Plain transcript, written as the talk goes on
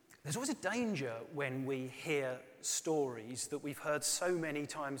There's always a danger when we hear stories that we've heard so many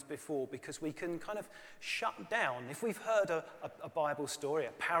times before, because we can kind of shut down. If we've heard a Bible story,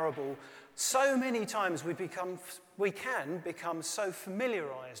 a parable, so many times we can become so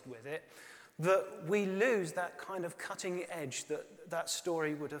familiarized with it that we lose that kind of cutting edge that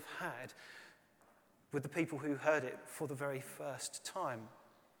story would have had with the people who heard it for the very first time.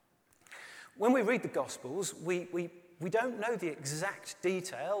 When we read the Gospels, we don't know the exact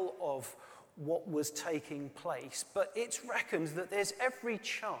detail of what was taking place, but it's reckoned that there's every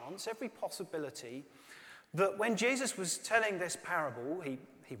chance, every possibility, that when Jesus was telling this parable,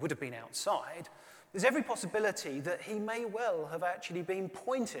 he would have been outside. There's every possibility that he may well have actually been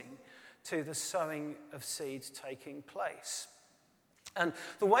pointing to the sowing of seeds taking place. And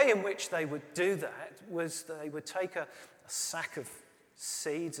the way in which they would do that was they would take a sack of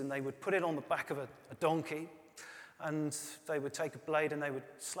seeds and they would put it on the back of a donkey, and they would take a blade and they would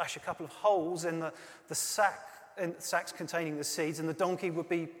slash a couple of holes in the sacks containing the seeds, and the donkey would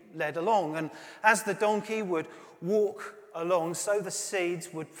be led along. And as the donkey would walk along, so the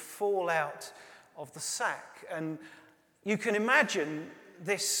seeds would fall out of the sack. And you can imagine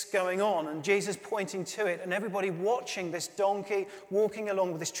this going on, and Jesus pointing to it, and everybody watching this donkey walking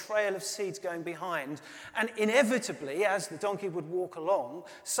along with this trail of seeds going behind. And inevitably, as the donkey would walk along,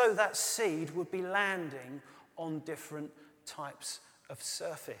 so that seed would be landing on different types of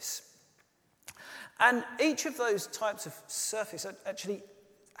surface. And each of those types of surface actually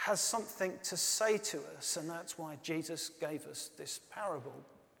has something to say to us, and that's why Jesus gave us this parable.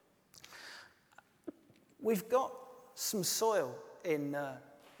 We've got some soil in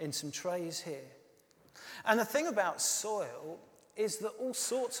some trays here. And the thing about soil is that all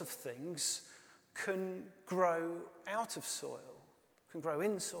sorts of things can grow out of soil, can grow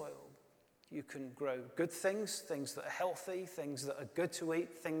in soil. You can grow good things, things that are healthy, things that are good to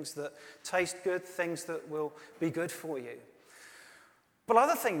eat, things that taste good, things that will be good for you. But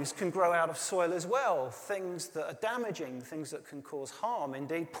other things can grow out of soil as well, things that are damaging, things that can cause harm,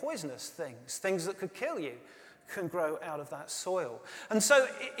 indeed poisonous things, things that could kill you, can grow out of that soil. And so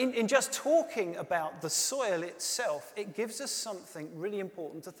in just talking about the soil itself, it gives us something really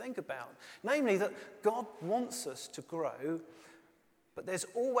important to think about, namely that God wants us to grow, but there's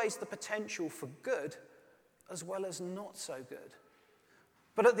always the potential for good as well as not so good.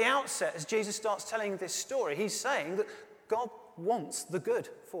 But at the outset, as Jesus starts telling this story, he's saying that God wants the good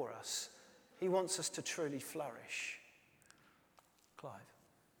for us. He wants us to truly flourish. Clive.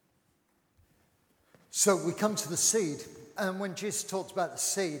 So we come to the seed, and when Jesus talked about the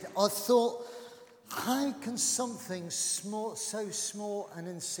seed, I thought, how can something small, so small and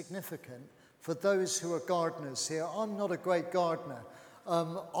insignificant for those who are gardeners here? I'm not a great gardener.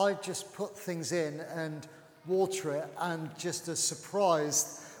 I just put things in and water it, and just as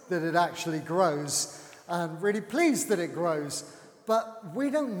surprised that it actually grows, and really pleased that it grows. But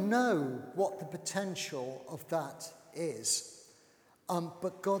we don't know what the potential of that is,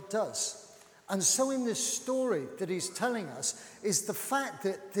 but God does. And so in this story that he's telling us is the fact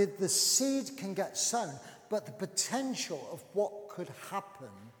that the seed can get sown, but the potential of what could happen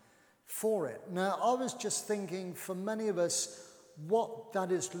for it. Now, I was just thinking, for many of us, what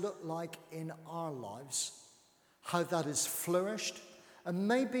that has looked like in our lives, how that has flourished, and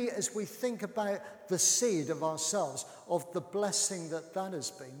maybe as we think about the seed of ourselves, of the blessing that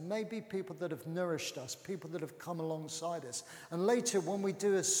has been, maybe people that have nourished us, people that have come alongside us. And later, when we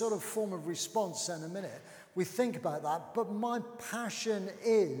do a sort of form of response in a minute, we think about that. But my passion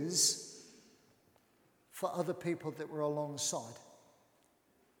is for other people that were alongside.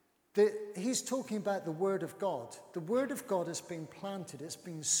 He's talking about the Word of God. The Word of God has been planted, it's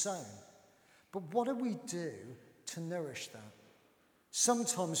been sown. But what do we do to nourish that?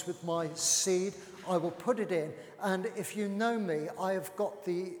 Sometimes with my seed, I will put it in, and if you know me, I've got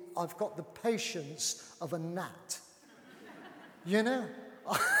the patience of a gnat. You know?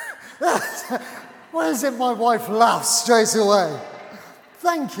 Why is it my wife laughs straight away?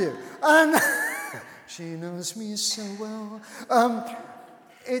 Thank you. And she knows me so well. I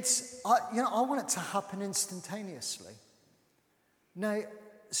want it to happen instantaneously. Now,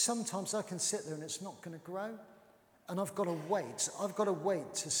 sometimes I can sit there and it's not going to grow. And I've got to wait. I've got to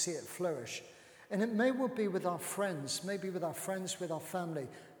wait to see it flourish. And it may well be with our friends, maybe with our friends, with our family,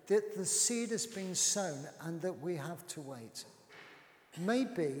 that the seed has been sown and that we have to wait.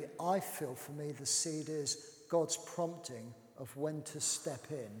 Maybe, I feel for me, the seed is God's prompting of when to step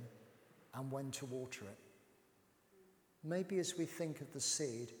in and when to water it. Maybe as we think of the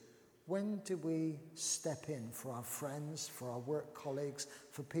seed, when do we step in for our friends, for our work colleagues,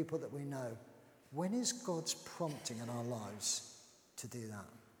 for people that we know? When is God's prompting in our lives to do that?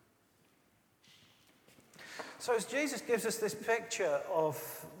 So as Jesus gives us this picture of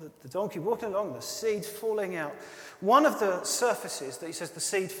the donkey walking along, the seeds falling out, one of the surfaces that he says the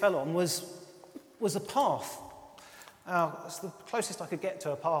seed fell on was a path. That's the closest I could get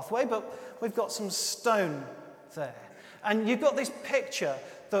to a pathway, but we've got some stone there. And you've got this picture,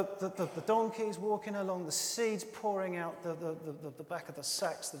 the donkey's walking along, the seeds pouring out the back of the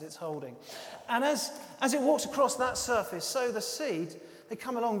sacks that it's holding. And as it walks across that surface, so the seed, they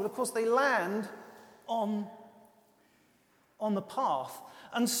come along, but of course they land on the path.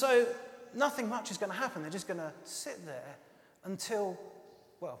 And so nothing much is going to happen. They're just going to sit there until,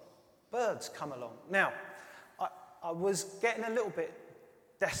 well, birds come along. Now, I was getting a little bit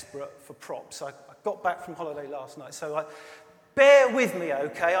desperate for props. I got back from holiday last night, so bear with me,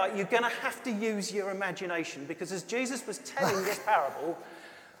 okay? You're going to have to use your imagination, because as Jesus was telling this parable,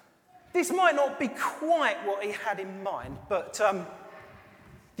 this might not be quite what he had in mind, but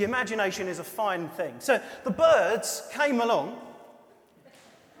the imagination is a fine thing. So the birds came along.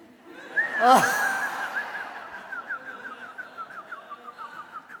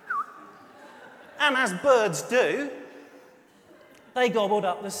 And as birds do, they gobbled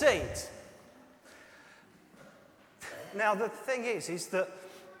up the seeds. Now, the thing is that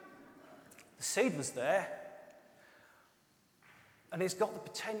the seed was there, and it's got the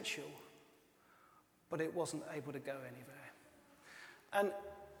potential, but it wasn't able to go anywhere. And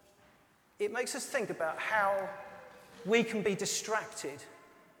it makes us think about how we can be distracted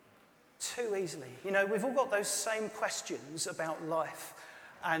too easily. You know, we've all got those same questions about life,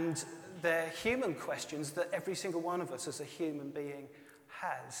 and they're human questions that every single one of us as a human being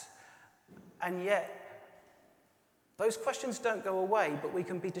has. And yet, those questions don't go away, but we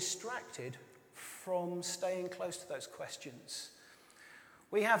can be distracted from staying close to those questions.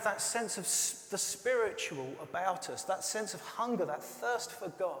 We have that sense of the spiritual about us, that sense of hunger, that thirst for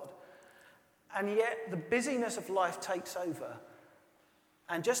God. And yet, the busyness of life takes over.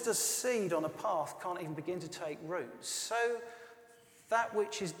 And just as seed on a path can't even begin to take root, so that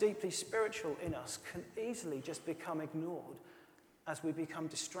which is deeply spiritual in us can easily just become ignored as we become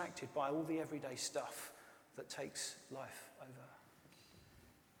distracted by all the everyday stuff that takes life over.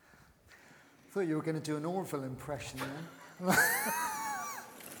 I thought you were going to do an Orville impression then.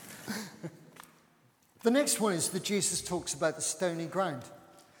 The next one is that Jesus talks about the stony ground.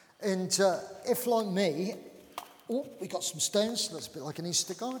 And if, like me, we got some stones, that's a bit like an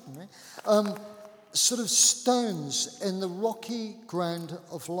Easter garden, right? Sort of stones in the rocky ground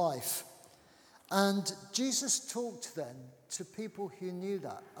of life. And Jesus talked then to people who knew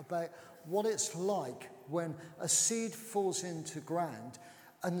that, about what it's like when a seed falls into ground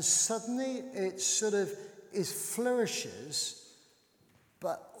and suddenly it sort of flourishes,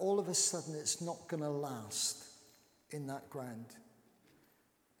 but all of a sudden it's not going to last in that ground.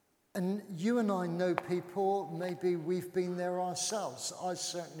 And you and I know people, maybe we've been there ourselves. I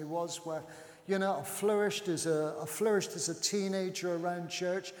certainly was, where, you know, I flourished as a teenager around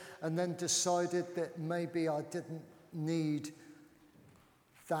church, and then decided that maybe I didn't need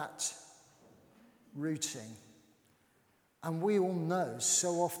that rooting. And we all know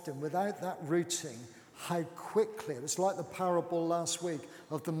so often, without that rooting, how quickly, it was like the parable last week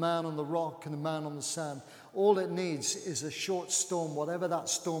of the man on the rock and the man on the sand. All it needs is a short storm, whatever that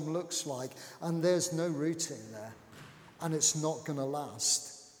storm looks like, and there's no rooting there, and it's not going to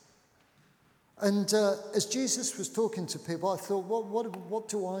last. And as Jesus was talking to people, I thought, what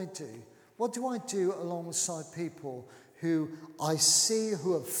do I do? What do I do alongside people who I see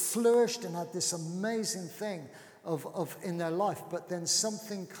who have flourished and had this amazing thing of in their life, but then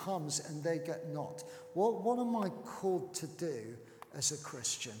something comes and they get not? What am I called to do as a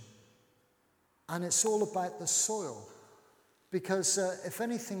Christian? And it's all about the soil. Because if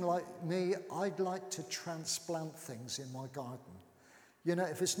anything like me, I'd like to transplant things in my garden. You know,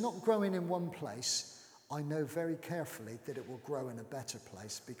 if it's not growing in one place, I know very carefully that it will grow in a better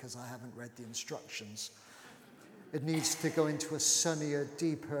place because I haven't read the instructions. It needs to go into a sunnier,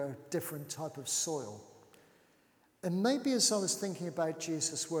 deeper, different type of soil. And maybe as I was thinking about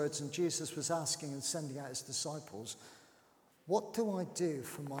Jesus' words, and Jesus was asking and sending out his disciples, what do I do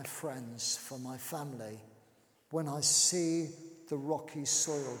for my friends, for my family, when I see the rocky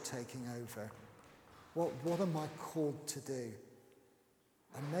soil taking over? What am I called to do?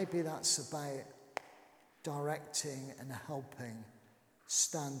 And maybe that's about directing and helping,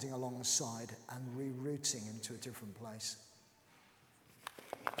 standing alongside and rerouting into a different place.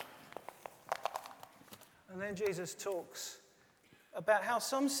 And then Jesus talks about how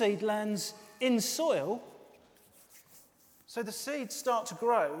some seed lands in soil. So the seeds start to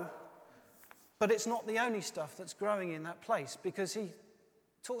grow, but it's not the only stuff that's growing in that place, because he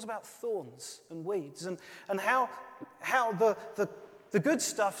It talks about thorns and weeds and how the good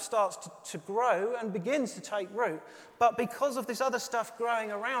stuff starts to grow and begins to take root. But because of this other stuff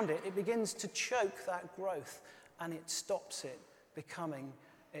growing around it, it begins to choke that growth and it stops it becoming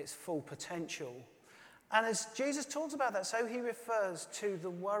its full potential. And as Jesus talks about that, so he refers to the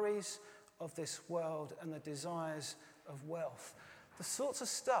worries of this world and the desires of wealth. The sorts of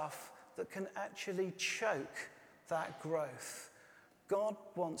stuff that can actually choke that growth. God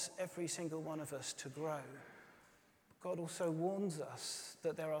wants every single one of us to grow. God also warns us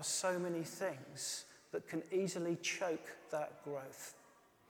that there are so many things that can easily choke that growth.